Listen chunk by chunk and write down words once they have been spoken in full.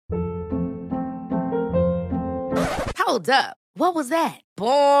Hold up. What was that?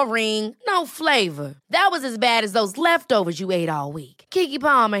 Boring. No flavor. That was as bad as those leftovers you ate all week. Keke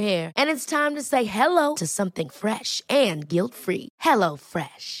Palmer here, and it's time to say hello to something fresh and guilt-free. Hello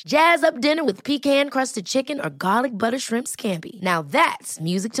Fresh. Jazz up dinner with pecan-crusted chicken or garlic butter shrimp scampi. Now that's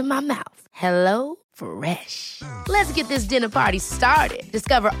music to my mouth. Hello Fresh. Let's get this dinner party started.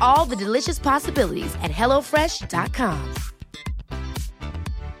 Discover all the delicious possibilities at hellofresh.com.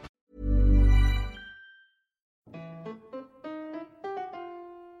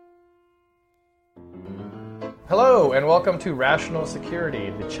 Hello, and welcome to Rational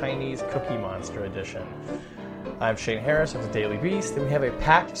Security, the Chinese Cookie Monster edition. I'm Shane Harris of the Daily Beast, and we have a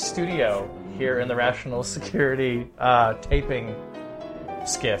packed studio here in the Rational Security taping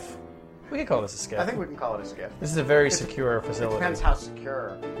skiff. We can call this a skiff. I think we can call it a skiff. This is a very secure facility. It depends how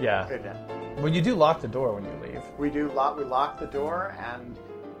secure. Yeah. Well, you do lock the door when you leave. We lock the door, and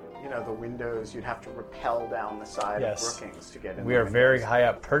the windows, you'd have to rappel down the side of Brookings to get in. We are very high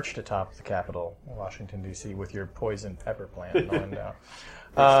up, perched atop the Capitol, Washington, D.C., with your poison pepper plant in the window.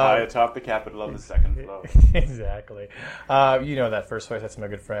 High atop the Capitol on the second floor. Exactly. That first voice. That's my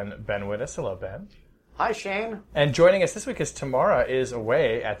good friend, Ben Wittes. Hello, Ben. Hi, Shane. And joining us this week is Tamara is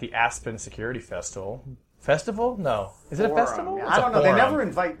away at the Aspen Security Festival. Festival? No. Is it a festival? Yeah, I don't know. They never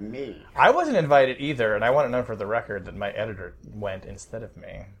invite me. I wasn't invited either, and I want to know for the record that my editor went instead of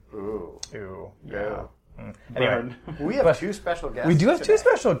me. Ooh. Yeah. Anyway. We have two special guests. We do have today. two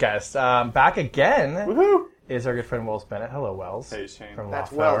special guests. Back again Woohoo! is our good friend Wells Bennett. Hello, Wells. Hey, Shane. From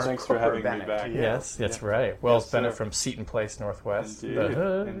That's Wallflower. Wells. Thanks for having me back. Yes, that's right. Wells Bennett sir. from Seton Place, Northwest. Indeed.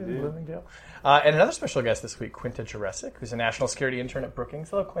 Indeed. Bloomingdale. And another special guest this week, Quinta Jurecic, who's a national security intern at Brookings.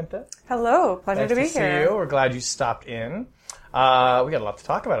 Hello, Quinta. Hello. Pleasure to be See here. you. We're glad you stopped in. We got a lot to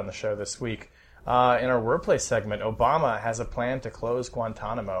talk about on the show this week. In our wordplay segment, Obama has a plan to close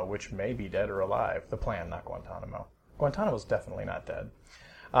Guantanamo, which may be dead or alive. The plan, not Guantanamo. Guantanamo's definitely not dead.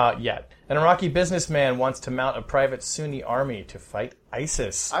 Yet. An Iraqi businessman wants to mount a private Sunni army to fight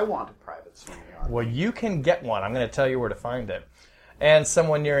ISIS. I want a private Sunni army. Well, you can get one. I'm going to tell you where to find it. And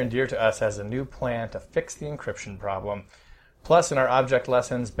someone near and dear to us has a new plan to fix the encryption problem. Plus, in our object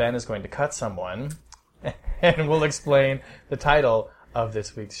lessons, Ben is going to cut someone, and we'll explain the title of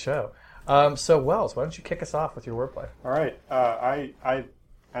this week's show. So, Wells, why don't you kick us off with your wordplay? All right. I,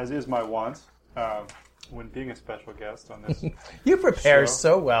 as is my wont, when being a special guest on this You prepare show,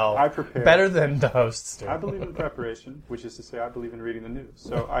 so well. I prepare. Better than the hosts do. I believe in preparation, which is to say I believe in reading the news.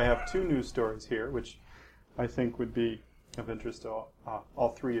 So I have two news stories here, which I think would be of interest to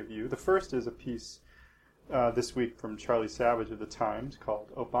all three of you. The first is a piece this week from Charlie Savage of The Times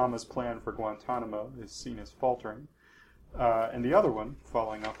called Obama's Plan for Guantanamo is Seen as Faltering. And the other one,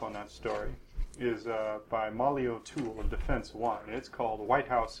 following up on that story, is by Molly O'Toole of Defense One. It's called White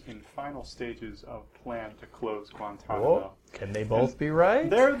House in Final Stages of Plan to Close Guantanamo. Oh, can they both be right?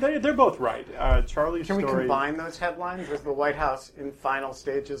 They're both right. Charlie's Can we story... combine those headlines with the White House in final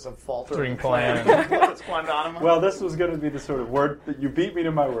stages of faltering plan. to close Guantanamo? Well, this was going to be the sort of word that you beat me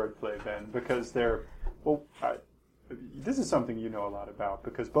to my wordplay, Ben, because this is something you know a lot about,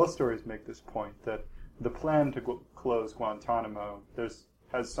 because both stories make this point that the plan to close Guantanamo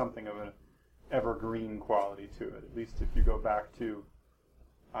has something of an evergreen quality to it. At least if you go back to,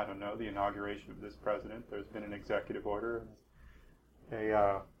 I don't know, the inauguration of this president, there's been an executive order,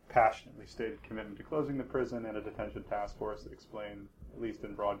 a passionately stated commitment to closing the prison, and a detention task force that explained, at least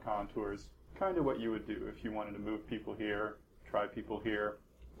in broad contours, kind of what you would do if you wanted to move people here, try people here,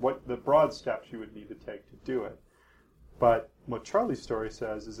 what the broad steps you would need to take to do it. But what Charlie's story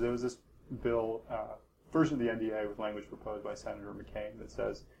says is there was this bill, version of the NDA with language proposed by Senator McCain that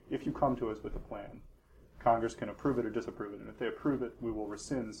says, if you come to us with a plan, Congress can approve it or disapprove it, and if they approve it, we will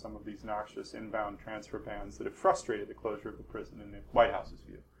rescind some of these noxious inbound transfer bans that have frustrated the closure of the prison in the White House's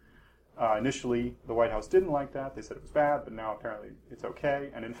view. Initially, the White House didn't like that. They said it was bad, but now apparently it's okay.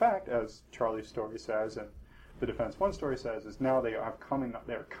 And in fact, as Charlie's story says, and the Defense One story says, is now they are coming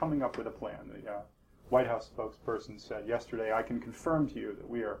up with a plan. The White House spokesperson said yesterday, I can confirm to you that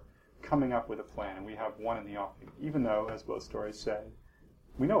we are coming up with a plan, and we have one in the offing, even though, as both stories say,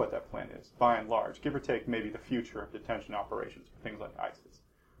 we know what that plan is, by and large, give or take maybe the future of detention operations for things like ISIS.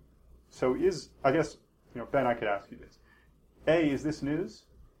 So I guess, Ben, I could ask you this. A, is this news?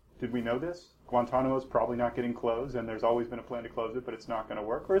 Did we know this? Guantanamo is probably not getting closed, and there's always been a plan to close it, but it's not going to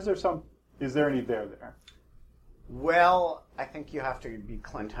work? Or is there any there? Well, I think you have to be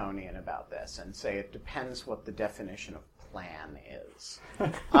Clintonian about this and say it depends what the definition of plan is.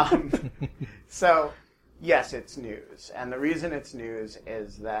 So, yes, it's news. And the reason it's news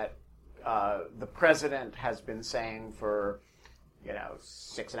is that the president has been saying for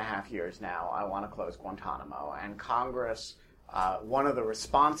 6.5 years now, I want to close Guantanamo. And Congress, one of the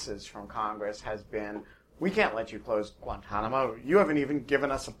responses from Congress has been, we can't let you close Guantanamo. You haven't even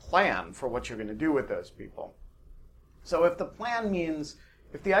given us a plan for what you're going to do with those people. So if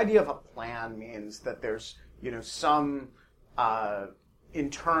the idea of a plan means that there's, some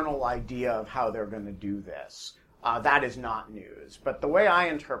internal idea of how they're going to do this, that is not news. But the way I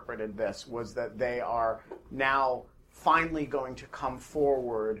interpreted this was that they are now finally going to come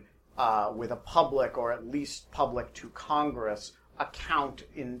forward with a public, or at least public to Congress, account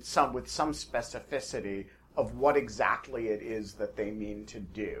with some specificity of what exactly it is that they mean to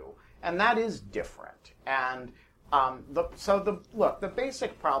do. And that is different. And the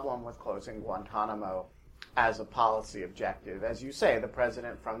basic problem with closing Guantanamo as a policy objective, as you say, the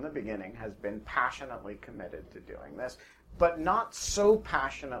president from the beginning has been passionately committed to doing this, but not so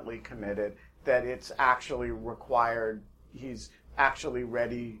passionately committed that it's actually required, he's actually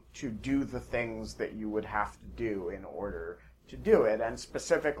ready to do the things that you would have to do in order to do it, and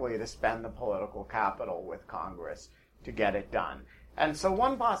specifically to spend the political capital with Congress to get it done. And so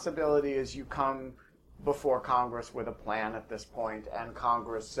one possibility is you come before Congress with a plan at this point, and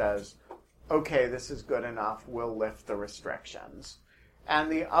Congress says, okay, this is good enough, we'll lift the restrictions. And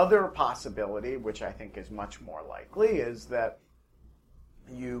the other possibility, which I think is much more likely, is that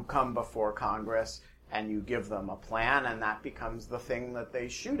you come before Congress and you give them a plan, and that becomes the thing that they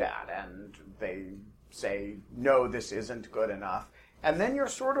shoot at, and they say, no, this isn't good enough. And then you're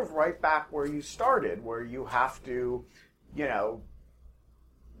sort of right back where you started, where you have to,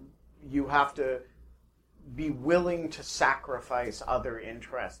 be willing to sacrifice other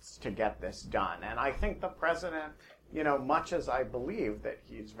interests to get this done. And I think the president, much as I believe that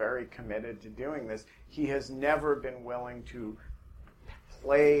he's very committed to doing this, he has never been willing to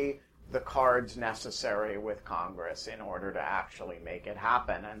play the cards necessary with Congress in order to actually make it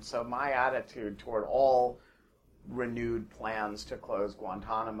happen. And so my attitude toward all renewed plans to close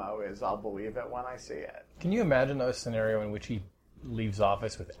Guantanamo is I'll believe it when I see it. Can you imagine a scenario in which he leaves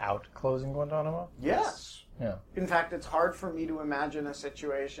office without closing Guantanamo? Yes. Yeah. In fact, it's hard for me to imagine a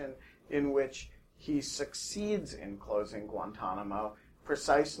situation in which he succeeds in closing Guantanamo,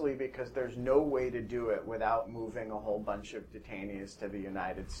 precisely because there's no way to do it without moving a whole bunch of detainees to the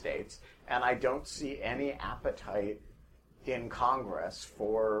United States. And I don't see any appetite in Congress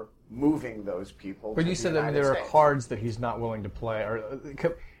for moving those people but to you the said United there States. are cards that he's not willing to play.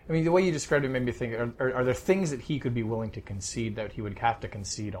 The way you described it made me think, are there things that he could be willing to concede that he would have to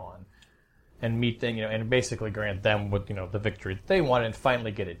concede on and meet them, and basically grant them with, the victory that they want and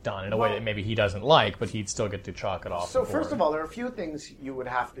finally get it done in a way that maybe he doesn't like, but he'd still get to chalk it off. So first of all, there are a few things you would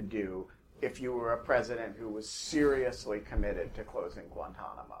have to do if you were a president who was seriously committed to closing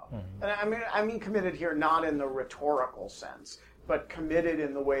Guantanamo. Mm-hmm. And I mean committed here not in the rhetorical sense, but committed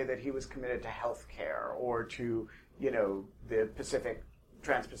in the way that he was committed to health care or to, the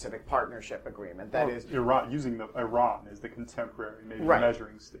Trans-Pacific Partnership Agreement. That is Iran, using Iran as the contemporary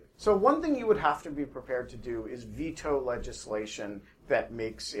measuring stick. So one thing you would have to be prepared to do is veto legislation that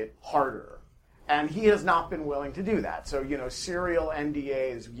makes it harder. And he has not been willing to do that. So, serial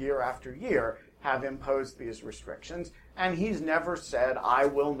NDAs year after year have imposed these restrictions, and he's never said, I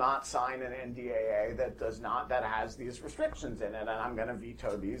will not sign an NDAA that has these restrictions in it, and I'm going to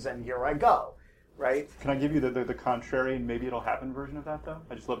veto these, and here I go. Right? Can I give you the contrary, and maybe it'll happen version of that, though?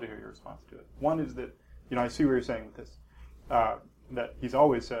 I'd just love to hear your response to it. One is that, I see what you're saying with this, that he's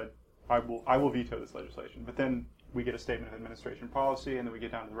always said, I will veto this legislation. But then we get a statement of administration policy, and then we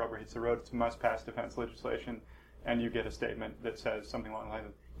get down to the rubber hits the road, it's must-pass defense legislation, and you get a statement that says something along the lines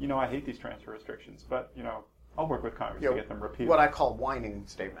of, I hate these transfer restrictions, but, I'll work with Congress to get them repealed. What I call whining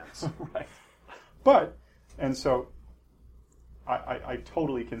statements. Right. And so I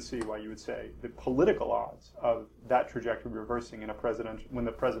totally can see why you would say the political odds of that trajectory reversing when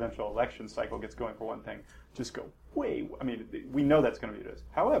the presidential election cycle gets going for one thing, just go way. We know that's going to be this.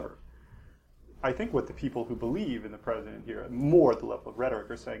 However, I think what the people who believe in the president here, more at the level of rhetoric,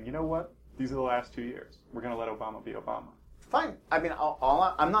 are saying, you know what? These are the last 2 years. We're going to let Obama be Obama. Fine.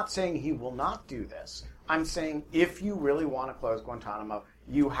 I'm not saying he will not do this. I'm saying if you really want to close Guantanamo,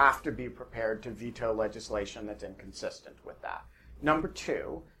 you have to be prepared to veto legislation that's inconsistent with that. Number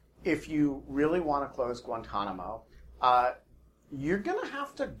two, if you really want to close Guantanamo, you're going to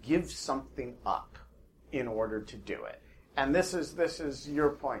have to give something up in order to do it. And this is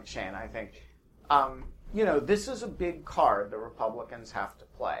your point, Shane, I think. This is a big card the Republicans have to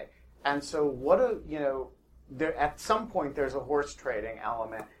play. And so at some point there's a horse trading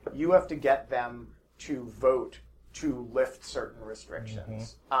element. You have to get them to vote to lift certain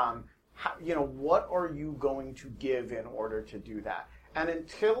restrictions. Mm-hmm. what are you going to give in order to do that? And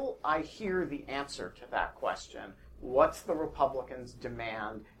until I hear the answer to that question, what's the Republicans'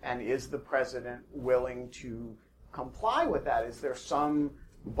 demand, and is the president willing to comply with that? Is there some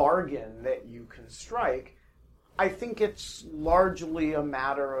bargain that you can strike? I think it's largely a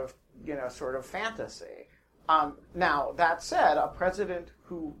matter of, sort of fantasy. Now, that said, a president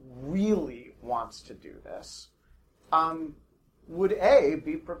who really wants to do this would, A,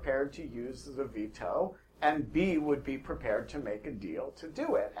 be prepared to use the veto, and B, would be prepared to make a deal to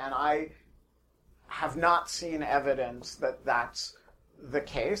do it. And I have not seen evidence that that's the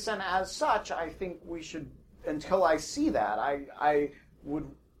case, and as such, I think we should, until I see that, I would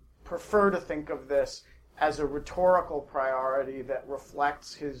prefer to think of this as a rhetorical priority that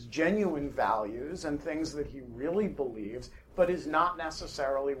reflects his genuine values and things that he really believes, but is not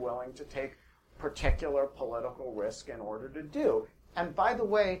necessarily willing to take particular political risk in order to do. And by the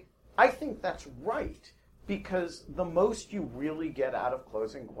way, I think that's right, because the most you really get out of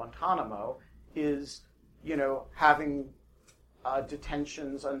closing Guantanamo is, having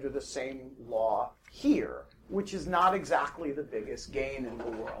detentions under the same law here, which is not exactly the biggest gain in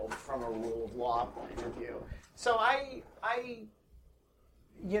the world from a rule of law point of view. So I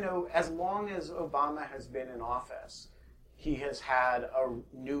as long as Obama has been in office, he has had a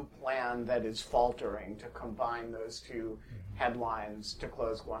new plan that is faltering to combine those two headlines to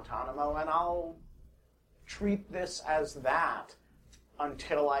close Guantanamo, and I'll treat this as that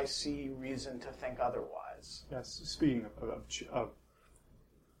until I see reason to think otherwise. Yes, speaking of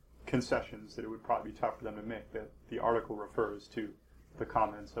concessions that it would probably be tough for them to make, that the article refers to the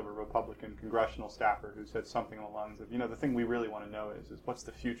comments of a Republican congressional staffer who said something along the lines of, the thing we really want to know is what's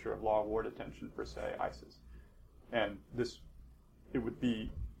the future of law of war detention for, say, ISIS? And it would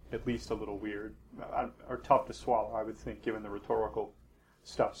be at least a little weird, or tough to swallow, I would think, given the rhetorical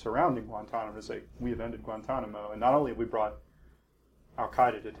stuff surrounding Guantanamo, to say, we have ended Guantanamo, and not only have we brought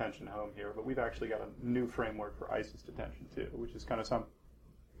al-Qaeda detention home here, but we've actually got a new framework for ISIS detention, too, which is kind of some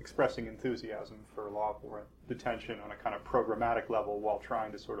expressing enthusiasm for law of war detention on a kind of programmatic level while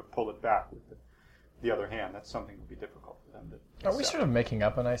trying to sort of pull it back with the other hand. That's something that would be difficult for them to Are we sort of making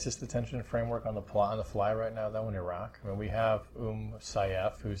up an ISIS detention framework on the fly right now, though, in Iraq? I mean, we have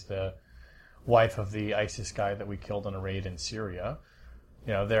Saif, who's the wife of the ISIS guy that we killed in a raid in Syria.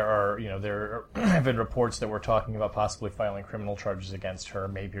 There have been reports that we're talking about possibly filing criminal charges against her,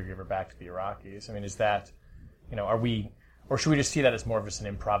 maybe give her back to the Iraqis. I mean, is that, are we, or should we just see that as more of just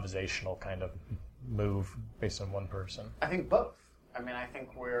an improvisational kind of move based on one person? I think both. I mean, I think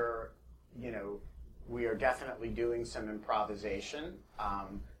we are definitely doing some improvisation.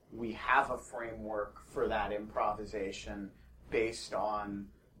 We have a framework for that improvisation based on,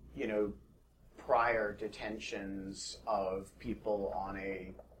 prior detentions of people on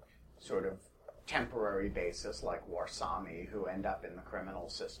a sort of temporary basis, like Warsami, who end up in the criminal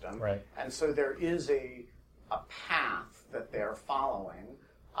system. Right. And so there is a path that they're following.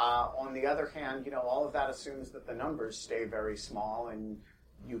 On the other hand, all of that assumes that the numbers stay very small, and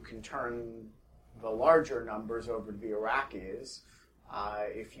you can turn the larger numbers over to the Iraqis.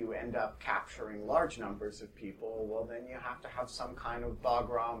 If you end up capturing large numbers of people, well, then you have to have some kind of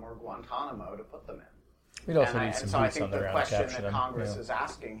Bagram or Guantanamo to put them in. We'd also need some so I boots think on the the ground to question capture that them. Congress is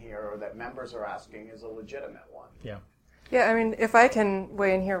asking here, or that members are asking, is a legitimate one. Yeah. Yeah, I mean, if I can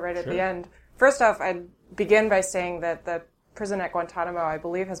weigh in here right at the end. First off, I'd begin by saying that the prison at Guantanamo, I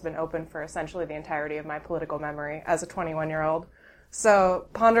believe, has been open for essentially the entirety of my political memory as a 21-year-old. So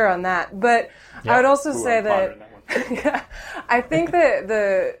ponder on that. But I would also say that I think that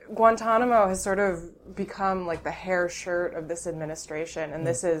the Guantanamo has sort of become like the hair shirt of this administration, and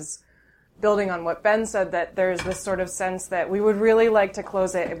this is building on what Ben said, that there's this sort of sense that we would really like to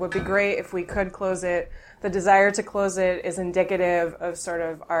close it. It would be great if we could close it. The desire to close it is indicative of sort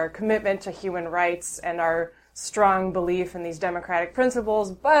of our commitment to human rights and our strong belief in these democratic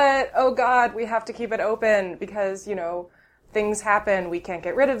principles. But, oh God, we have to keep it open because, things happen. We can't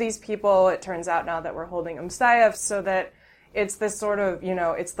get rid of these people. It turns out now that we're holding Saif, so that it's this sort of,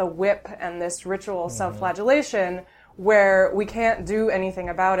 it's the whip and this ritual self-flagellation where we can't do anything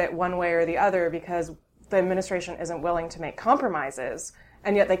about it one way or the other because the administration isn't willing to make compromises,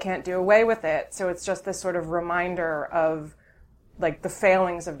 and yet they can't do away with it. So it's just this sort of reminder of like the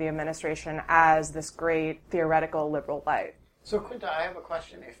failings of the administration as this great theoretical liberal light. So Quinta, I have a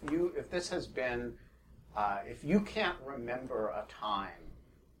question. If this has been if you can't remember a time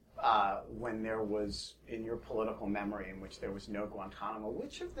when there was, in your political memory, in which there was no Guantanamo,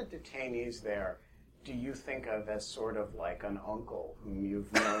 which of the detainees there do you think of as sort of like an uncle whom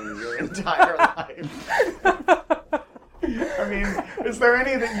you've known your entire life? I mean, is there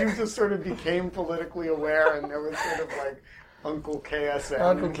any that you just sort of became politically aware and there was sort of like Uncle KSM?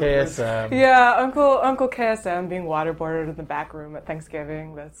 Uncle KSM. Yeah, Uncle KSM being waterboarded in the back room at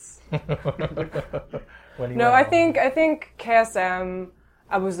Thanksgiving. That's no. I think KSM,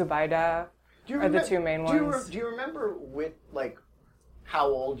 Abu Zubaydah are the two main ones. Do you remember how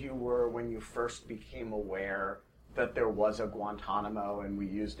old you were when you first became aware that there was a Guantanamo and we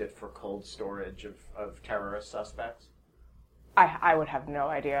used it for cold storage of terrorist suspects? I would have no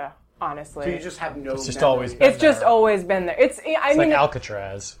idea, honestly. So you just have no. It's just memory. always been It's just always been there. It's like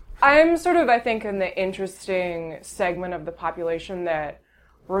Alcatraz. I'm sort of, I think, in the interesting segment of the population that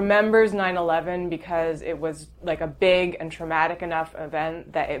remembers 9/11 because it was like a big and traumatic enough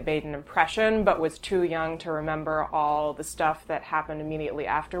event that it made an impression, but was too young to remember all the stuff that happened immediately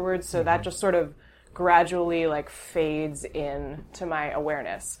afterwards. So that just sort of gradually like fades in to my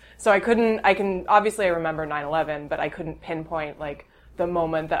awareness. So I obviously I remember 9/11, but I couldn't pinpoint like the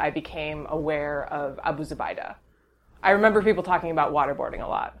moment that I became aware of Abu Zubaydah. I remember people talking about waterboarding a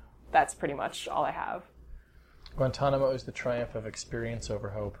lot. That's pretty much all I have. Guantanamo is the triumph of experience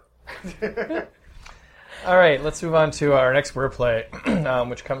over hope. All right, let's move on to our next wordplay,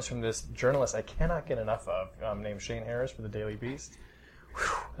 which comes from this journalist I cannot get enough of, named Shane Harris for the Daily Beast. Whew,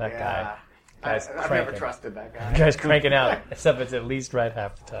 that guy. I've never trusted that guy. The guy's cranking out, except it's at least right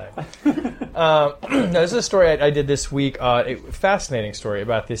half the time. This is a story I did this week, a fascinating story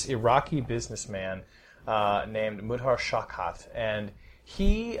about this Iraqi businessman named Mudhar Shawkat, and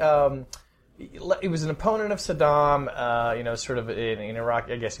he was an opponent of Saddam, sort of in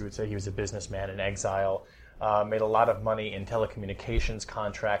Iraq. I guess you would say he was a businessman in exile, made a lot of money in telecommunications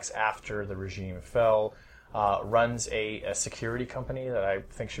contracts after the regime fell, runs a security company that I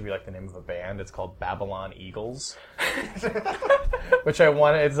think should be like the name of a band. It's called Babylon Eagles, which I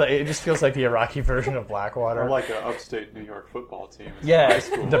want. It just feels like the Iraqi version of Blackwater. Or like an upstate New York football team. Yeah,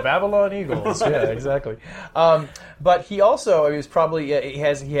 the Babylon Eagles. Yeah, exactly. But he also, he was probably, he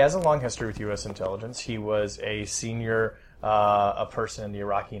has a long history with U.S. intelligence. He was a senior a person in the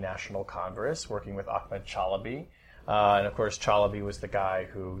Iraqi National Congress working with Ahmed Chalabi. And of course, Chalabi was the guy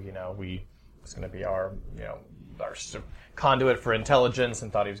who, was going to be our conduit for intelligence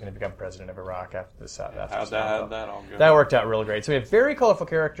and thought he was going to become president of Iraq after this. How'd that all go? That worked out real great. So we have a very colorful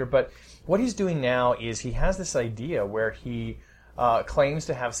character, but what he's doing now is he has this idea where he claims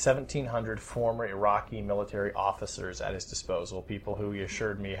to have 1,700 former Iraqi military officers at his disposal, people who he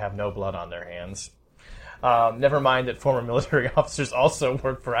assured me have no blood on their hands. Never mind that former military officers also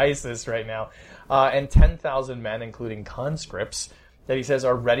work for ISIS right now. And 10,000 men, including conscripts, that he says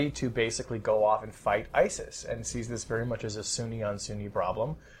are ready to basically go off and fight ISIS, and sees this very much as a Sunni-on-Sunni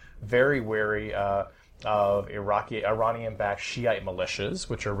problem. Very wary of Iranian-backed Shiite militias,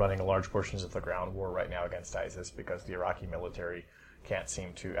 which are running large portions of the ground war right now against ISIS because the Iraqi military can't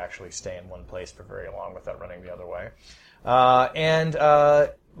seem to actually stay in one place for very long without running the other way. And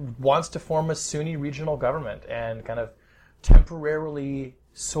wants to form a Sunni regional government and kind of temporarily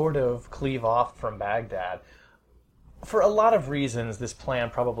sort of cleave off from Baghdad. For a lot of reasons, this plan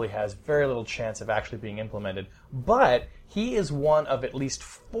probably has very little chance of actually being implemented, but he is one of at least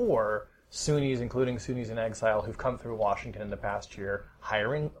 4 Sunnis, including Sunnis in exile, who've come through Washington in the past year,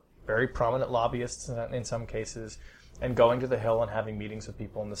 hiring very prominent lobbyists in some cases, and going to the Hill and having meetings with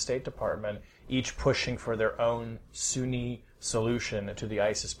people in the State Department, each pushing for their own Sunni solution to the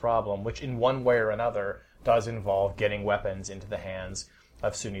ISIS problem, which in one way or another does involve getting weapons into the hands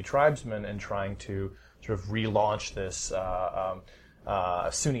of Sunni tribesmen and trying to sort of relaunch this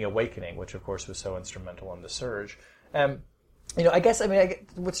Sunni awakening, which of course was so instrumental in the surge. What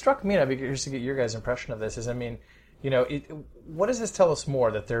struck me, and I'd be curious to get your guys' impression of this, is, what does this tell us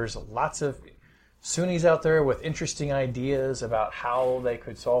more? That there's lots of Sunnis out there with interesting ideas about how they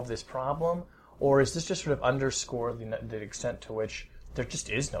could solve this problem? Or is this just sort of underscore the extent to which there just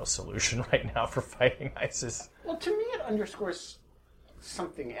is no solution right now for fighting ISIS? Well, to me it underscores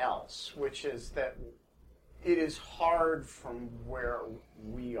something else, which is that it is hard from where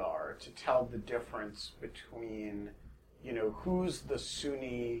we are to tell the difference between, who's the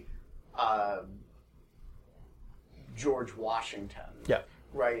Sunni George Washington. Yeah.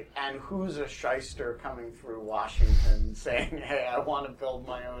 Right, and who's a shyster coming through Washington saying, hey, I want to build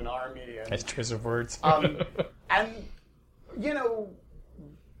my own army. And, nice choice of words.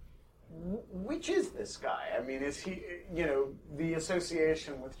 which is this guy? I mean, is he, the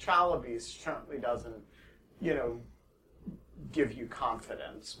association with Chalabi certainly doesn't, give you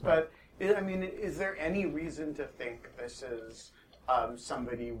confidence. But, is there any reason to think this is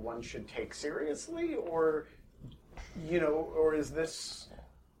somebody one should take seriously? Or is this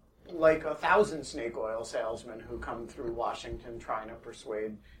like 1,000 snake oil salesmen who come through Washington trying to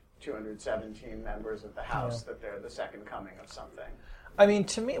persuade 217 members of the House that they're the second coming of something. I mean,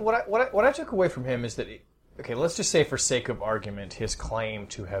 to me, what I took away from him is that, okay, let's just say for sake of argument, his claim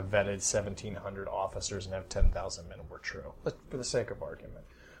to have vetted 1,700 officers and have 10,000 men were true, for the sake of argument.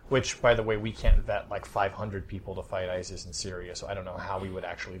 Which, by the way, we can't vet like 500 people to fight ISIS in Syria, so I don't know how we would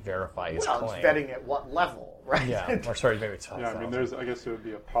actually verify his claim. It's vetting at what level, right? Yeah, or sorry, maybe it's 5,000. Yeah, I mean, I guess it would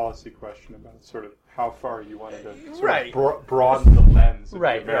be a policy question about sort of how far you wanted to sort Right. of broaden the lens of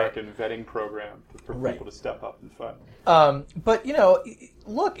Right, the American vetting program for people to step up and fight. But,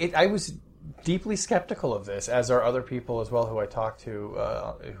 look, I was deeply skeptical of this, as are other people as well who I talk to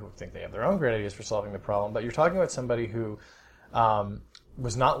who think they have their own great ideas for solving the problem. But you're talking about somebody who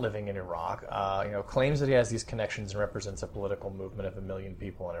was not living in Iraq, claims that he has these connections and represents a political movement of 1 million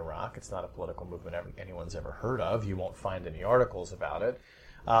people in Iraq. It's not a political movement anyone's ever heard of. You won't find any articles about it.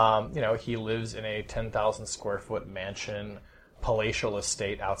 He lives in a 10,000 square foot mansion, palatial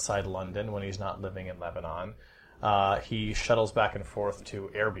estate outside London when he's not living in Lebanon. He shuttles back and forth to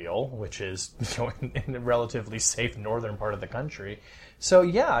Erbil, which is in a relatively safe northern part of the country. So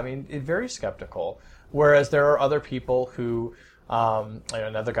yeah, I mean, very skeptical. Whereas there are other people who,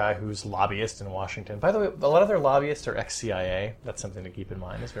 another guy who's lobbyist in Washington. By the way, a lot of their lobbyists are ex-CIA. That's something to keep in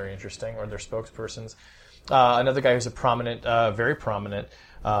mind. It's very interesting. Or their spokespersons. Another guy who's a prominent, very prominent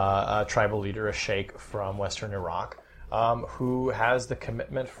tribal leader, a sheikh from Western Iraq. Who has the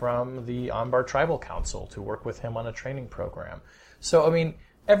commitment from the Anbar Tribal Council to work with him on a training program. So, I mean,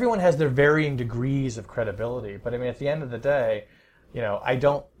 everyone has their varying degrees of credibility, but I mean, at the end of the day, I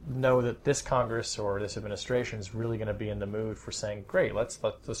don't know that this Congress or this administration is really going to be in the mood for saying, great, let's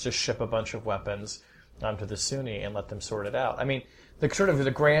just ship a bunch of weapons to the Sunni and let them sort it out. I mean,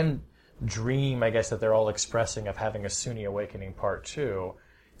 the grand dream, I guess, that they're all expressing of having a Sunni awakening part 2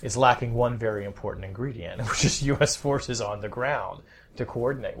 is lacking one very important ingredient, which is U.S. forces on the ground to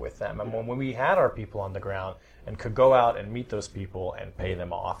coordinate with them. And when we had our people on the ground and could go out and meet those people and pay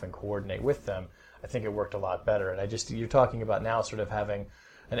them off and coordinate with them, I think it worked a lot better. And you're talking about now sort of having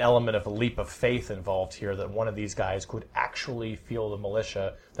an element of a leap of faith involved here, that one of these guys could actually field a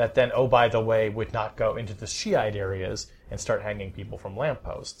militia that then, oh, by the way, would not go into the Shiite areas and start hanging people from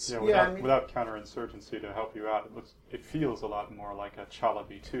lampposts. Yeah, without counterinsurgency to help you out, it feels a lot more like a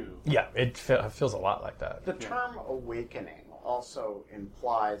Chalabi 2. Yeah, it feels a lot like that. The term awakening also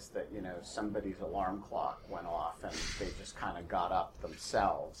implies that, somebody's alarm clock went off and they just kind of got up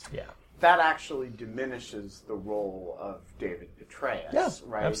themselves. Yeah. That actually diminishes the role of David Petraeus,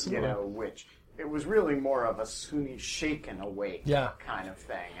 right? Absolutely. Which it was really more of a Sunni shaken awake kind of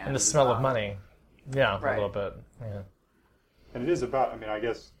thing. And the smell of money. Yeah, right. A little bit. Yeah. And it is about, I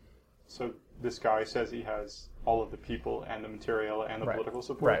guess, so this guy says he has all of the people and the material and the political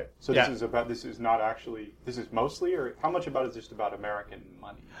support. Right. So this is mostly, or how much about it is just about American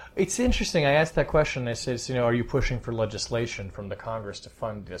money? It's interesting. I asked that question. I said, are you pushing for legislation from the Congress to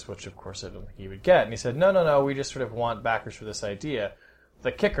fund this, which of course I don't think he would get. And he said, no, we just sort of want backers for this idea.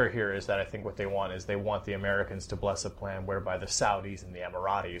 The kicker here is that I think what they want is they want the Americans to bless a plan whereby the Saudis and the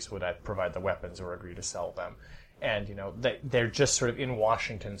Emiratis would provide the weapons or agree to sell them. And, they're just sort of in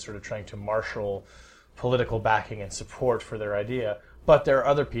Washington sort of trying to marshal political backing and support for their idea. But there are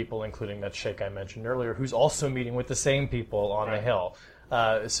other people, including that sheikh I mentioned earlier, who's also meeting with the same people on the Hill.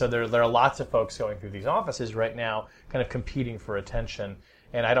 So there are lots of folks going through these offices right now kind of competing for attention.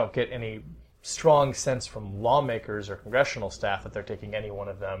 And I don't get any strong sense from lawmakers or congressional staff that they're taking any one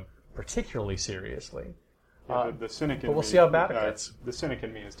of them particularly seriously. The cynic in but we'll me, see how bad it gets. The cynic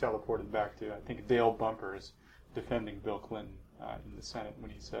in me is teleported back to, I think, Dale Bumpers defending Bill Clinton in the Senate when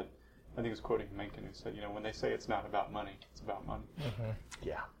he said, I think he was quoting Mencken, who said, when they say it's not about money, it's about money. Mm-hmm.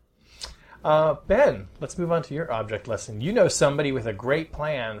 Yeah. Ben, let's move on to your object lesson. You know somebody with a great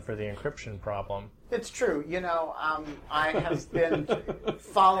plan for the encryption problem. It's true. I have been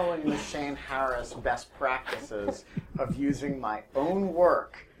following the Shane Harris best practices of using my own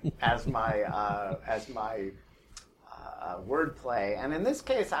work as my wordplay. And in this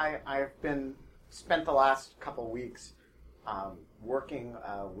case, I've spent the last couple weeks working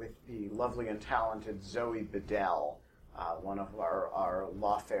with the lovely and talented Zoe Bedell, one of our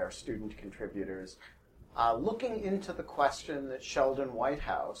Lawfare student contributors, looking into the question that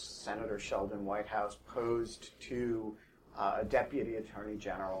Senator Sheldon Whitehouse, posed to Deputy Attorney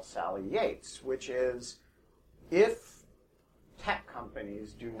General Sally Yates, which is, if tech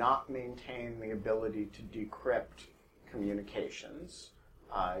companies do not maintain the ability to decrypt communications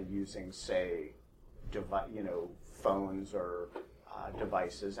using, say, phones or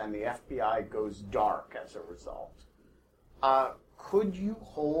devices, and the FBI goes dark as a result, could you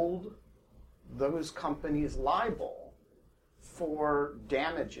hold those companies liable for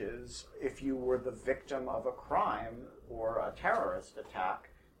damages if you were the victim of a crime or a terrorist attack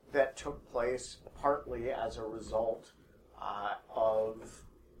that took place partly as a result of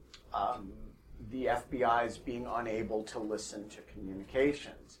the FBI's being unable to listen to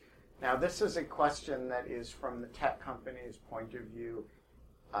communications? Now, this is a question that is, from the tech company's point of view,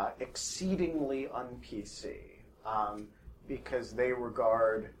 exceedingly un-PC, because they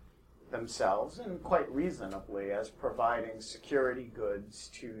regard themselves, and quite reasonably, as providing security goods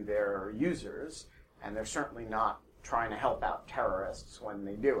to their users, and they're certainly not trying to help out terrorists when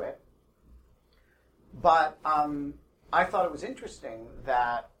they do it. But I thought it was interesting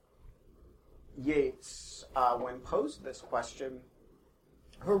that Yates, when posed this question,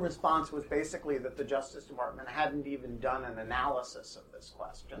 her response was basically that the Justice Department hadn't even done an analysis of this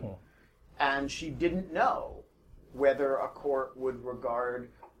question, and she didn't know whether a court would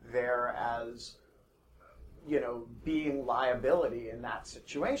regard there as, being liability in that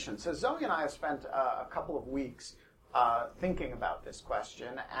situation. So Zoe and I have spent a couple of weeks thinking about this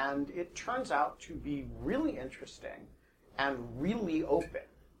question, and it turns out to be really interesting and really open.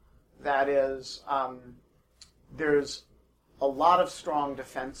 That is, there's a lot of strong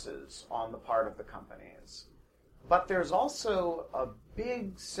defenses on the part of the companies, but there's also a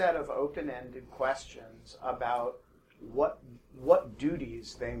big set of open-ended questions about what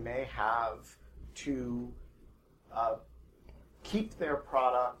duties they may have to keep their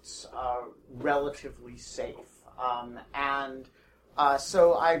products relatively safe.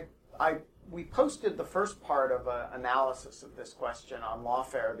 So we posted the first part of an analysis of this question on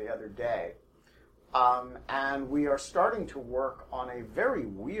Lawfare the other day, and we are starting to work on a very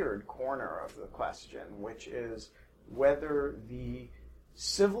weird corner of the question, which is whether the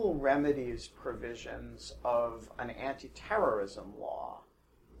civil remedies provisions of an anti-terrorism law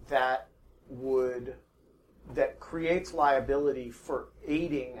that creates liability for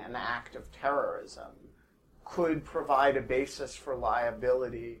aiding an act of terrorism could provide a basis for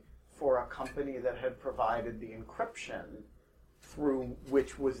liability for a company that had provided the encryption through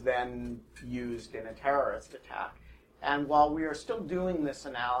which was then used in a terrorist attack. And while we are still doing this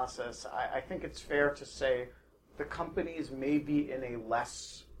analysis, I think it's fair to say the companies may be in a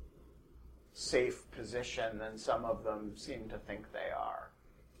less safe position than some of them seem to think they are.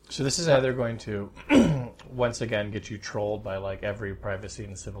 So this is either going to, once again, get you trolled by every privacy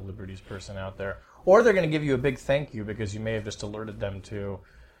and civil liberties person out there, or they're going to give you a big thank you because you may have just alerted them to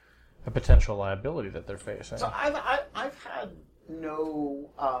a potential liability that they're facing. So I've had no...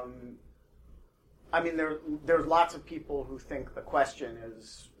 there's lots of people who think the question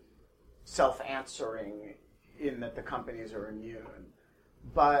is self-answering in that the companies are immune.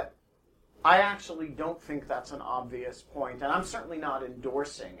 But I actually don't think that's an obvious point, and I'm certainly not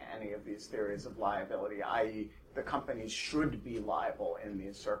endorsing any of these theories of liability, i.e. the companies should be liable in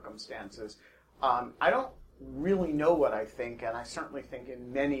these circumstances. I don't really know what I think, and I certainly think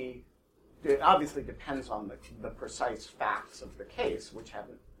it obviously depends on the precise facts of the case, which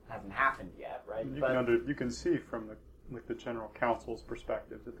haven't happened yet, right? You can see from the general counsel's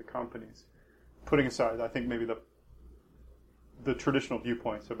perspective that the companies, putting aside, I think maybe the traditional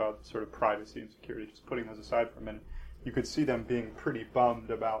viewpoints about sort of privacy and security, just putting those aside for a minute, you could see them being pretty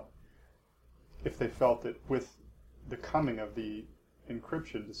bummed about if they felt that with the coming of the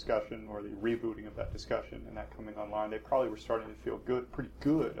encryption discussion or the rebooting of that discussion and that coming online, they probably were starting to feel pretty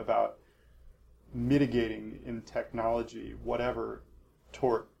good about mitigating in technology whatever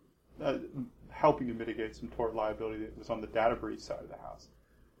tort, helping to mitigate some tort liability that was on the data breach side of the house.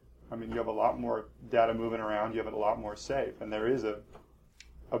 I mean, you have a lot more data moving around, you have it a lot more safe, and there is a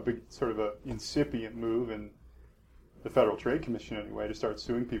big sort of a incipient move in the Federal Trade Commission anyway to start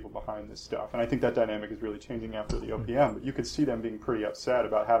suing people behind this stuff. And I think that dynamic is really changing after the OPM, but you could see them being pretty upset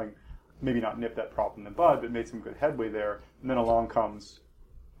about having maybe not nipped that problem in the bud, but made some good headway there, and then along comes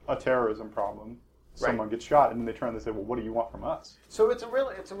a terrorism problem, someone gets shot, and then they turn and they say, well, what do you want from us? So it's a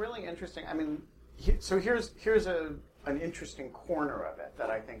really interesting, so here's an interesting corner of it that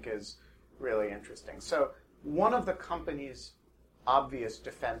I think is really interesting. So one of the company's obvious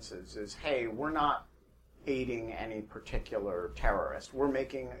defenses is, hey, we're not aiding any particular terrorist. We're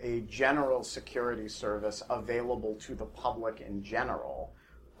making a general security service available to the public in general,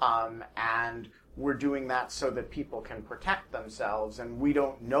 and we're doing that so that people can protect themselves, and we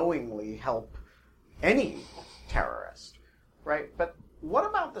don't knowingly help any terrorist, right? But what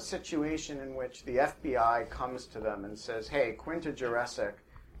about the situation in which the FBI comes to them and says, hey, Quinta Jurecic,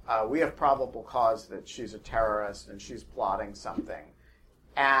 we have probable cause that she's a terrorist and she's plotting something,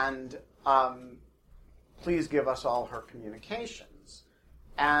 and please give us all her communications.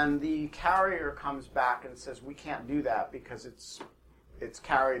 And the carrier comes back and says, we can't do that because it's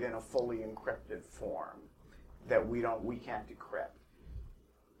carried in a fully encrypted form that we can't decrypt.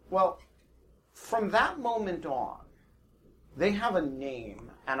 Well, from that moment on, they have a name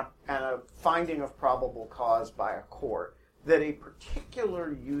and a finding of probable cause by a court that a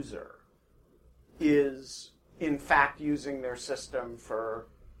particular user is, in fact, using their system for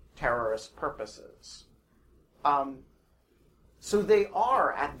terrorist purposes. So they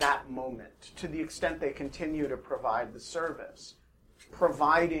are, at that moment, to the extent they continue to provide the service,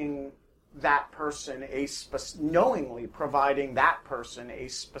 providing that person knowingly providing that person a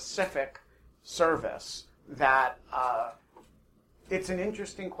specific service that it's an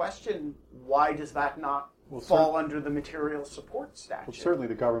interesting question. Why does that not fall under the material support statute? Well, certainly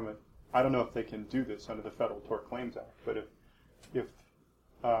the government, I don't know if they can do this under the Federal Tort Claims Act, but if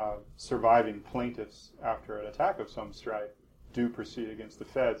surviving plaintiffs after an attack of some stripe do proceed against the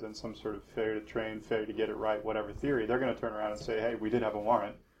feds on some sort of failure to train, failure to get it right, whatever theory, they're going to turn around and say, hey, we did have a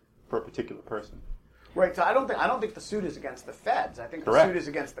warrant for a particular person. Right, so I don't think the suit is against the feds. I think Correct. The suit is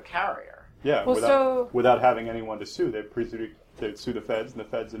against the carrier. Yeah, Well, without having anyone to sue, they'd sue the feds, and the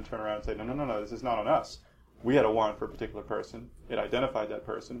feds then turn around and say, no, this is not on us. We had a warrant for a particular person. It identified that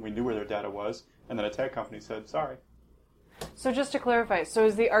person. We knew where their data was. And then a tech company said, sorry. So just to clarify, so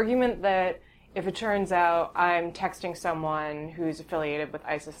is the argument that if it turns out I'm texting someone who's affiliated with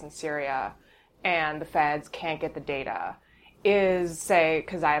ISIS in Syria and the feds can't get the data, is, say,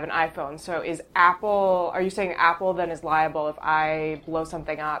 because I have an iPhone, so are you saying Apple then is liable if I blow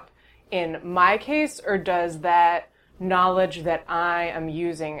something up in my case, or does that knowledge that I am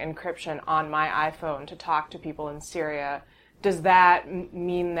using encryption on my iPhone to talk to people in Syria, does that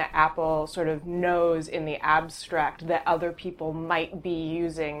mean that Apple sort of knows in the abstract that other people might be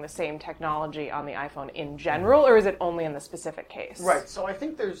using the same technology on the iPhone in general, or is it only in the specific case? Right, so I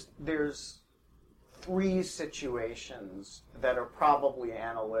think there's three situations that are probably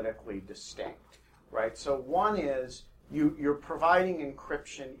analytically distinct, right? So one is you're providing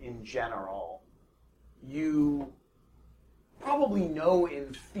encryption in general. You probably know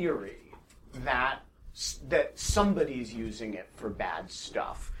in theory that somebody's using it for bad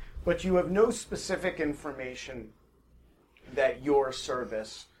stuff, but you have no specific information that your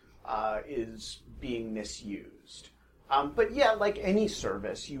service is being misused. But yeah, like any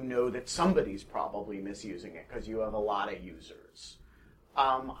service, you know that somebody's probably misusing it because you have a lot of users.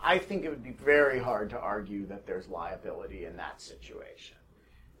 I think it would be very hard to argue that there's liability in that situation.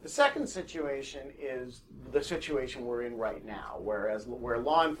 The second situation is the situation we're in right now, where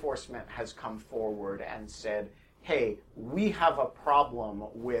law enforcement has come forward and said, hey, we have a problem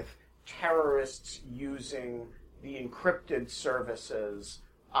with terrorists using the encrypted services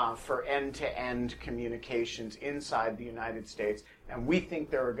for end-to-end communications inside the United States, and we think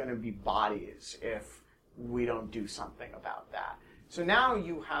there are going to be bodies if we don't do something about that. So now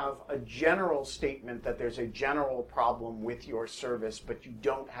you have a general statement that there's a general problem with your service, but you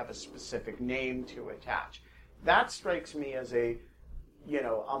don't have a specific name to attach. That strikes me as a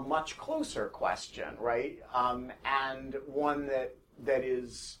much closer question, right? And one that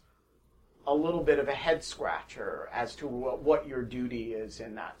is a little bit of a head scratcher as to what your duty is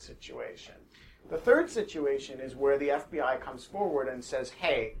in that situation. The third situation is where the FBI comes forward and says,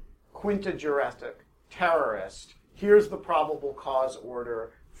 hey, Quinta Jurecic, terrorist, here's the probable cause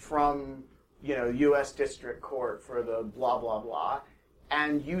order from, U.S. District Court for the blah, blah, blah.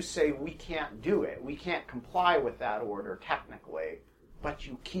 And you say, we can't do it. We can't comply with that order technically, but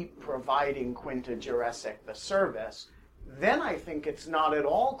you keep providing Quinta Jurecic the service. Then I think it's not at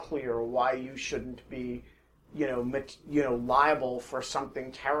all clear why you shouldn't be, liable for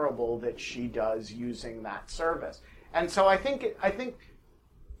something terrible that she does using that service. And so I think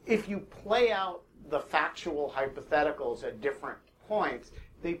if you play out the factual hypotheticals at different points,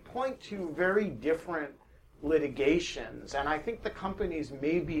 they point to very different litigations. And I think the companies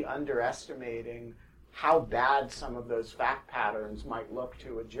may be underestimating how bad some of those fact patterns might look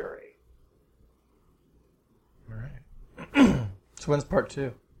to a jury. All right. So when's part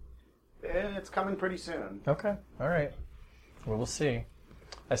 2? It's coming pretty soon. Okay. All right. Well, we'll see.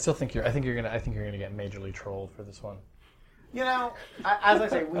 I think you're gonna get majorly trolled for this one. As I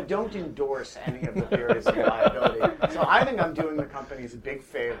say, we don't endorse any of the theories of liability. So I think I'm doing the companies a big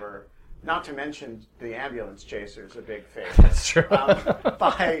favor, not to mention the ambulance chasers a big favor. That's true.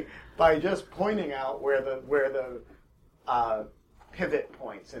 By just pointing out where the pivot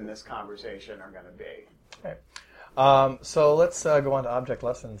points in this conversation are going to be. Okay. So let's go on to object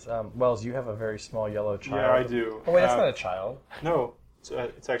lessons. Wells, you have a very small yellow child. Yeah, I do. Oh, wait, that's not a child. No,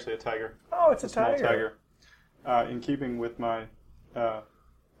 it's actually a tiger. Oh, it's a small tiger. In keeping with my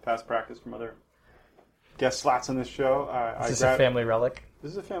past practice from other guest slots on this show. Is this a family relic?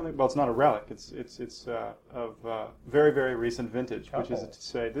 This is a family. Well, it's not a relic. It's of very, very recent vintage, which is to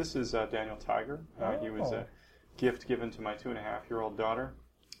say, this is Daniel Tiger. He was a gift given to my 2.5-year-old daughter.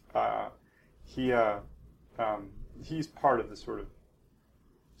 He's part of this sort of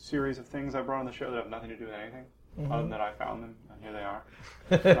series of things I brought on the show that have nothing to do with anything, other than that I found them, and here they are.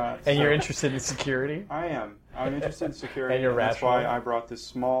 And you're interested in security? I am. I'm interested in security, and you're that's rational. why I brought this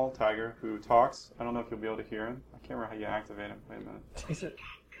small tiger who talks. I don't know if you'll be able to hear him. I can't remember how you activate him. Wait a minute.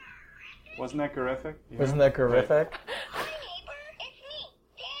 Wasn't that terrific? Wasn't that terrific? Hi, neighbor. It's me,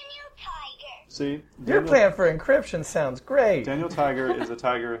 Daniel Tiger. See? Your plan for encryption sounds great. Daniel Tiger is a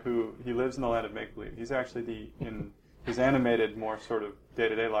tiger who he lives in the land of make-believe. He's actually in his animated, more sort of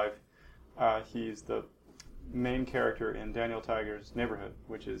day-to-day life. He's the main character in Daniel Tiger's Neighborhood,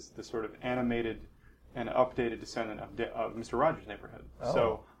 which is the sort of animated and updated descendant of Mr. Rogers' Neighborhood. Oh.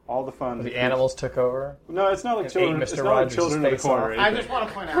 So all the fun. The animals took over? No, it's not like And children. ate It's Mr. not like Rogers' children in the face corner. off. or I anything. just want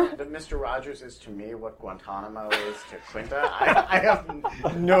to point out that Mr. Rogers is to me what Guantanamo is to Quinta. I have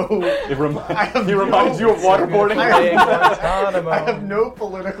no. He he reminds you of waterboarding. I have no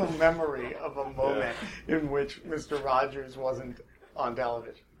political memory of a moment in which Mr. Rogers wasn't on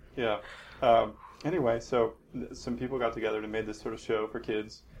television. Yeah. Anyway, so some people got together and made this sort of show for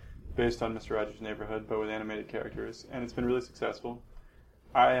kids based on Mr. Rogers' Neighborhood, but with animated characters, and it's been really successful.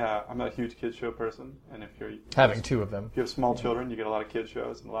 I'm not a huge kids show person, and if you're Having two of them. if you have small children, you get a lot of kids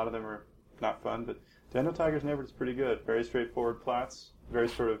shows, and a lot of them are not fun. But Daniel Tiger's Neighborhood is pretty good. Very straightforward plots. Very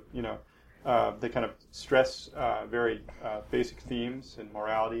sort of they kind of stress very basic themes and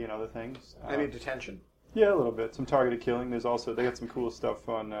morality and other things. Any detention? Yeah, a little bit. Some targeted killing. There's also they got some cool stuff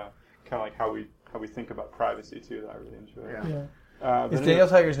on kind of like how we think about privacy too that I really enjoy. Yeah. Is Daniel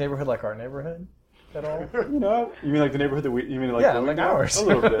Tiger's Neighborhood like our neighborhood at all? You mean like the neighborhood that you mean like Yeah, the like ours. A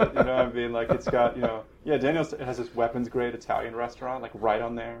little bit. I mean, like it's got Daniel has this weapons grade Italian restaurant like right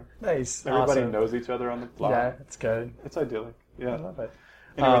on there. Nice. Everybody Awesome. knows each other on the block. Yeah, it's good. It's idyllic. Yeah. I love it.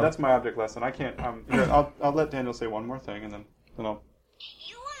 Anyway, that's my object lesson. I can't. Here, I'll let Daniel say one more thing, and then I'll.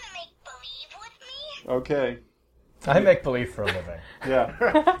 You want to make believe with me? Okay. I make believe for a living. Yeah.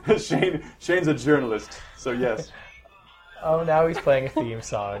 Shane's a journalist, so yes. Oh, now he's playing a theme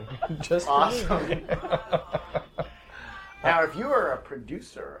song. Just for Awesome. me. Now, if you are a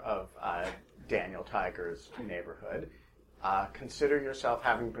producer of Danial Tiger's Neighborhood, consider yourself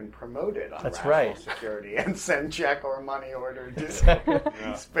having been promoted on That's Rational right. Security and send check or money order to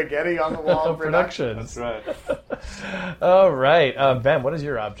Spaghetti on the Wall Productions. Productions. That's right. All right. Ben, what is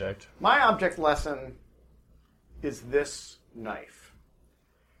your object? My object lesson is this knife.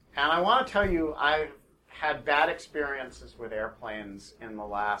 And I want to tell you, I've had bad experiences with airplanes in the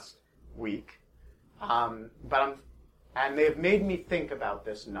last week. And they've made me think about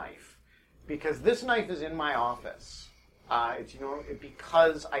this knife. Because this knife is in my office. It's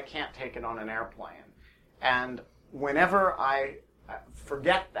because I can't take it on an airplane. And whenever I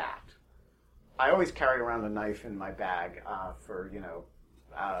forget that, I always carry around a knife in my bag for,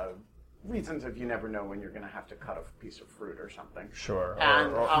 reasons of you never know when you're going to have to cut a piece of fruit or something. Sure.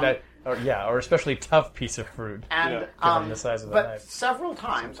 And, or especially tough piece of fruit. And given the size of the but knife. several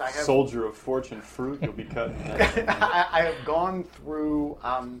times I have Soldier of fortune fruit you'll be cutting. I have gone through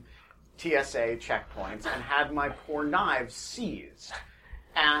TSA checkpoints and had my poor knives seized,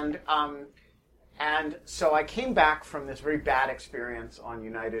 and so I came back from this very bad experience on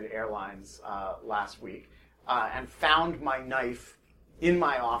United Airlines last week and found my knife in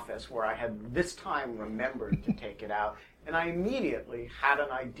my office where I had this time remembered to take it out, and I immediately had an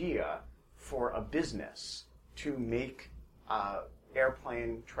idea for a business to make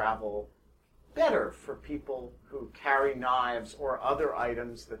airplane travel better for people who carry knives or other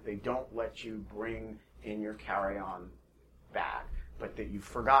items that they don't let you bring in your carry-on bag, but that you've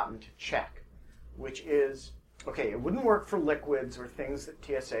forgotten to check, which is, okay, it wouldn't work for liquids or things that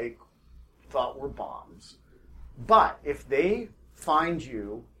TSA thought were bombs, but if they find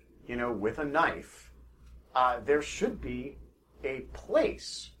you, with a knife, there should be a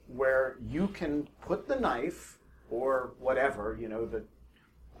place where you can put the knife or whatever,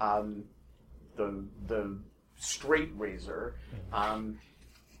 the straight razor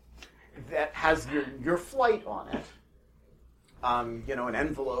that has your flight on it. An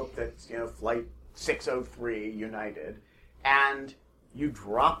envelope that's flight 603 United, and you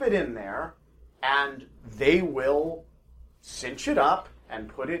drop it in there, and they will cinch it up and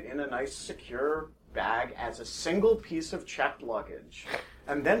put it in a nice secure bag as a single piece of checked luggage.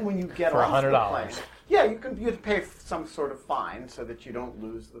 And then when you get For off the $100. plane, yeah, you have to pay some sort of fine so that you don't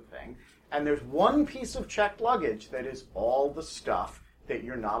lose the thing. And there's one piece of checked luggage that is all the stuff that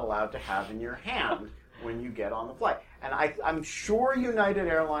you're not allowed to have in your hand when you get on the flight. And I'm sure United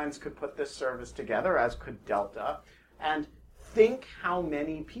Airlines could put this service together, as could Delta, and think how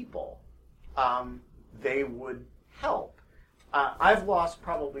many people they would help. I've lost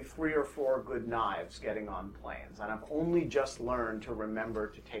probably 3 or 4 good knives getting on planes, and I've only just learned to remember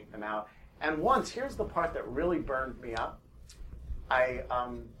to take them out. And once, here's the part that really burned me up. I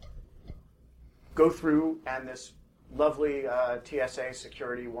go through, and this lovely TSA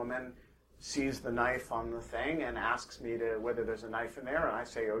security woman sees the knife on the thing and asks me whether there's a knife in there, and I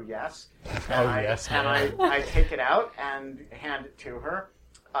say, oh, yes. And I take it out and hand it to her,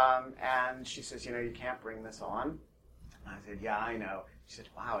 and she says, you can't bring this on. And I said, yeah, I know. She said,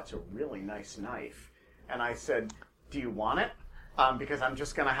 wow, it's a really nice knife. And I said, do you want it? Because I'm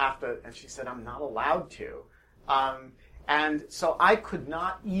just going to have to, and she said, I'm not allowed to. And so I could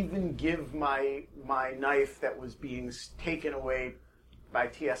not even give my knife that was being taken away by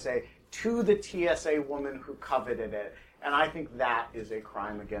TSA to the TSA woman who coveted it. And I think that is a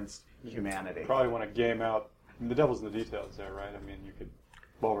crime against humanity. Probably want to game out, the devil's in the details there, right? I mean, you could,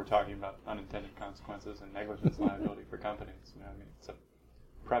 while we're talking about unintended consequences and negligence liability for companies, it's a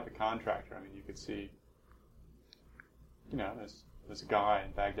private contractor. I mean, you could see, there's a guy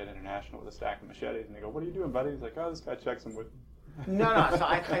in Baghdad International with a stack of machetes, and they go, "What are you doing, buddy?" He's like, "Oh, this guy checks them with." No. So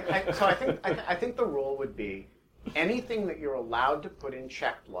I think the rule would be anything that you're allowed to put in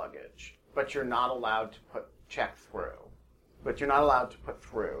checked luggage, but you're not allowed to put check through,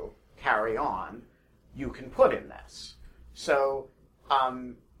 carry on, you can put in this. So,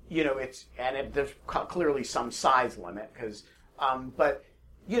 there's clearly some size limit but.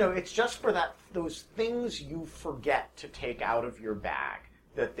 It's just for those things you forget to take out of your bag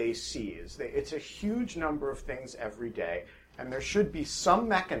that they seize. It's a huge number of things every day, and there should be some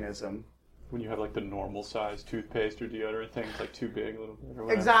mechanism. When you have like the normal size toothpaste or deodorant things, like too big, or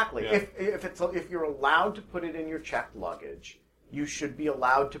whatever. Exactly. Yeah. If you're allowed to put it in your checked luggage, you should be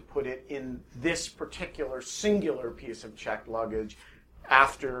allowed to put it in this particular singular piece of checked luggage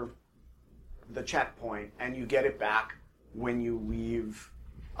after the checkpoint, and you get it back when you leave.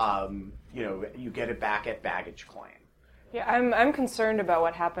 You get it back at baggage claim. Yeah, I'm concerned about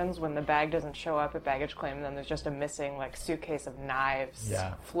what happens when the bag doesn't show up at baggage claim, and then there's just a missing suitcase of knives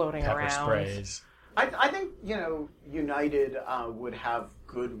floating Pepper around. Sprays. I think United would have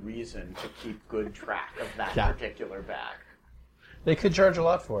good reason to keep good track of that particular bag. They could charge a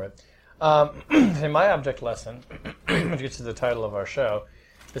lot for it. In my object lesson, which gets to the title of our show,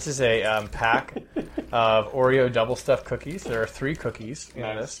 this is a pack of Oreo double stuffed cookies. There are 3 cookies in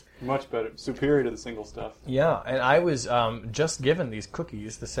this. Much better. Superior to the single stuff. Yeah, and I was just given these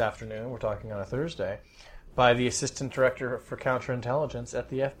cookies this afternoon, we're talking on a Thursday, by the Assistant Director for Counterintelligence at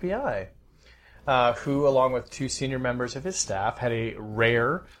the FBI, who, along with 2 senior members of his staff, had a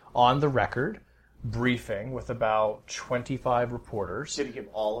rare, on-the-record briefing with about 25 reporters. Did he give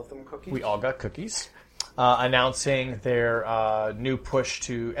all of them cookies? We all got cookies. Announcing their new push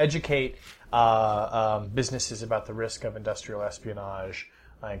to educate businesses about the risk of industrial espionage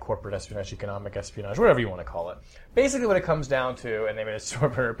and corporate espionage, economic espionage, whatever you want to call it. Basically what it comes down to, and they made it so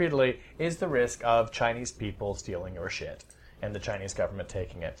repeatedly, is the risk of Chinese people stealing your shit and the Chinese government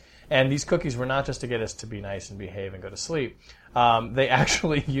taking it. And these cookies were not just to get us to be nice and behave and go to sleep. They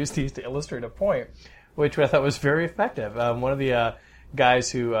actually used these to illustrate a point, which I thought was very effective. One of the guys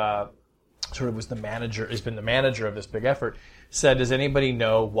who... sort of was the manager, has been the manager of this big effort, said, does anybody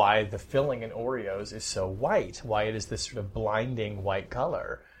know why the filling in Oreos is so white? Why it is this sort of blinding white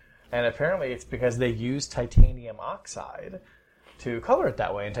color? And apparently it's because they use titanium oxide to color it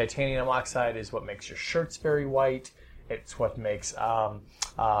that way. And titanium oxide is what makes your shirts very white. It's what makes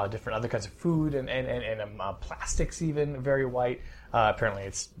different other kinds of food and plastics even very white. Apparently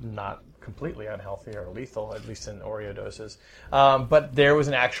it's not completely unhealthy or lethal, at least in Oreo doses. But there was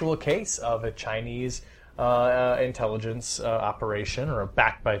an actual case of a Chinese intelligence operation, or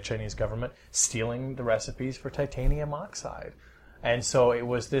backed by the Chinese government, stealing the recipes for titanium oxide. And so it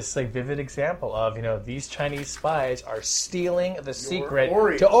was this vivid example of, these Chinese spies are stealing the secret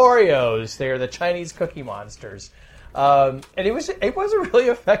to Oreos. They are the Chinese cookie monsters. And it was a really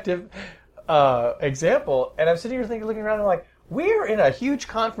effective example. And I'm sitting here looking around and like, we're in a huge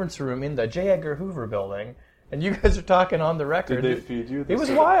conference room in the J. Edgar Hoover building, and you guys are talking on the record. Did they feed you? It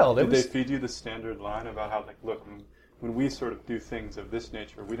was wild. Did they feed you the standard line about how, look, when we sort of do things of this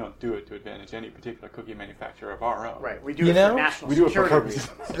nature, we don't do it to advantage any particular cookie manufacturer of our own. Right. We do it for national We do it for security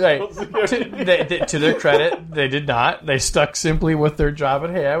purposes. Right. To their credit, they did not. They stuck simply with their job at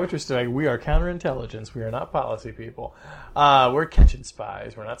hand, which was saying, we are counterintelligence. We are not policy people. We're catching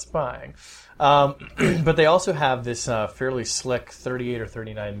spies. We're not spying. But they also have this fairly slick 38 or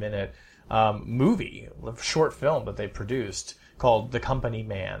 39-minute movie, short film that they produced called The Company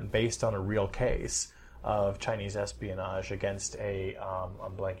Man, based on a real case of Chinese espionage against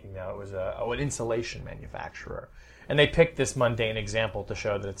I'm blanking now, it was an insulation manufacturer. And they picked this mundane example to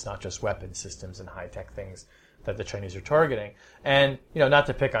show that it's not just weapon systems and high-tech things that the Chinese are targeting. And, not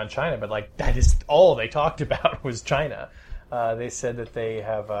to pick on China, but that is all they talked about was China. They said that they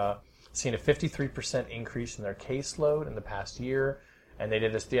have seen a 53% increase in their caseload in the past year. And the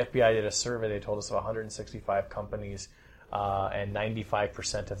FBI did a survey, they told us of 165 companies, and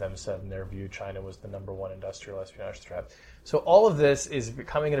 95% of them said in their view China was the number one industrial espionage threat. So all of this is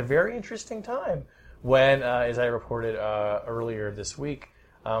coming at a very interesting time when, as I reported earlier this week,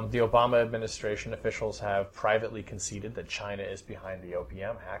 the Obama administration officials have privately conceded that China is behind the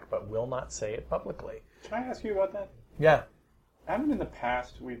OPM hack, but will not say it publicly. Can I ask you about that? Yeah. Haven't in the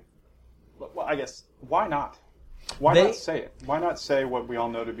past I guess, why not? Why not say it? Why not say what we all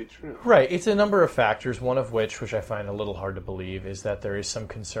know to be true? Right. It's a number of factors, one of which I find a little hard to believe, is that there is some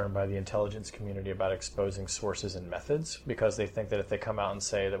concern by the intelligence community about exposing sources and methods, because they think that if they come out and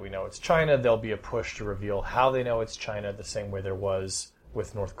say that we know it's China, there'll be a push to reveal how they know it's China, the same way there was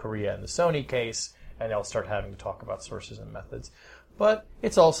with North Korea in the Sony case, and they'll start having to talk about sources and methods. But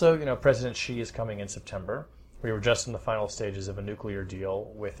it's also, President Xi is coming in September. We were just in the final stages of a nuclear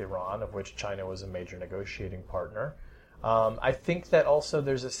deal with Iran, of which China was a major negotiating partner. I think that also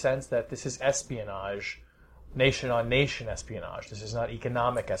there's a sense that this is espionage, nation-on-nation espionage. This is not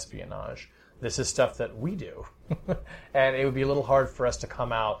economic espionage. This is stuff that we do. And it would be a little hard for us to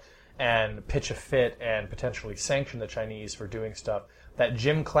come out and pitch a fit and potentially sanction the Chinese for doing stuff that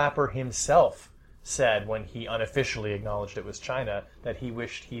Jim Clapper himself said when he unofficially acknowledged it was China that he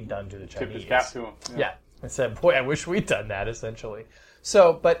wished he'd done to the Chinese. Tipped his cap to him. Yeah. And said, boy, I wish we'd done that, essentially.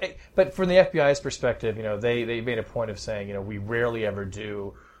 So, but from the FBI's perspective, they made a point of saying, we rarely ever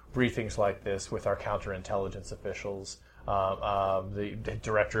do briefings like this with our counterintelligence officials. The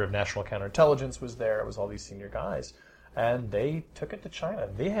director of national counterintelligence was there. It was all these senior guys. And they took it to China.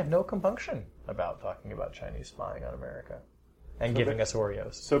 They have no compunction about talking about Chinese spying on America and giving us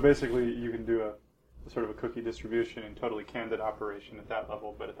Oreos. So basically, you can do a sort of a cookie distribution and totally candid operation at that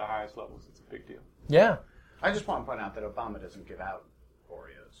level, but at the highest levels, it's a big deal. Yeah. I just want to point out that Obama doesn't give out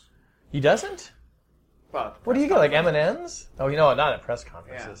Oreos. He doesn't? Well, what do you get, like M&Ms? Oh, not at press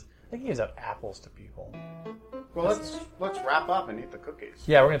conferences. Yeah. I think he gives out apples to people. Well, let's wrap up and eat the cookies.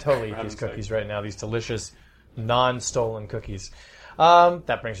 Yeah, we're going to totally eat these cookies right now, these delicious, non-stolen cookies.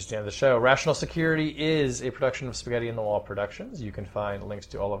 That brings us to the end of the show. Rational Security is a production of Spaghetti on the Wall Productions. You can find links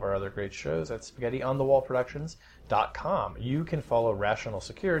to all of our other great shows at spaghettionthewallproductions.com. You can follow Rational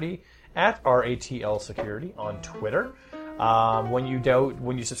Security at RATL Security on Twitter. When you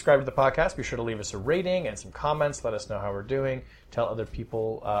subscribe to the podcast, be sure to leave us a rating and some comments. Let us know how we're doing. Tell other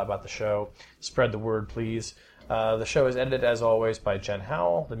people about the show. Spread the word, please. The show is edited, as always, by Jen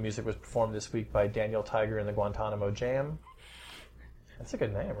Howell. The music was performed this week by Daniel Tiger and the Guantanamo Jam. That's a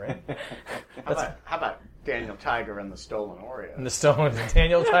good name, right? How about Daniel Tiger and the Stolen Oreo? And the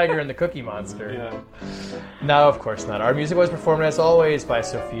Daniel Tiger and the Cookie Monster. Yeah. No, of course not. Our music was performed, as always, by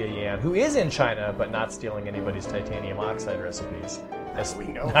Sophia Yan, who is in China, but not stealing anybody's titanium oxide recipes.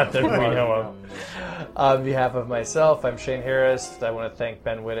 Not that we know of. On behalf of myself, I'm Shane Harris. I want to thank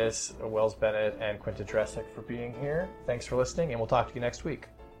Ben Wittes, Wells Bennett, and Quinta Dresic for being here. Thanks for listening, and we'll talk to you next week.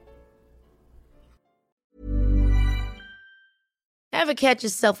 Ever catch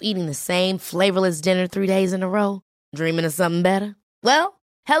yourself eating the same flavorless dinner 3 days in a row? Dreaming of something better? Well,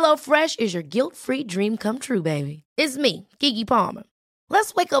 HelloFresh is your guilt-free dream come true, baby. It's me, Keke Palmer.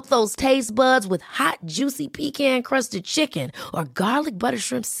 Let's wake up those taste buds with hot, juicy pecan-crusted chicken or garlic butter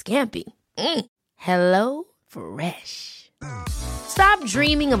shrimp scampi. Hello Fresh. Stop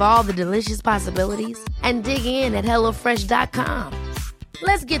dreaming of all the delicious possibilities and dig in at HelloFresh.com.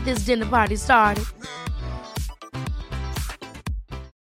 Let's get this dinner party started.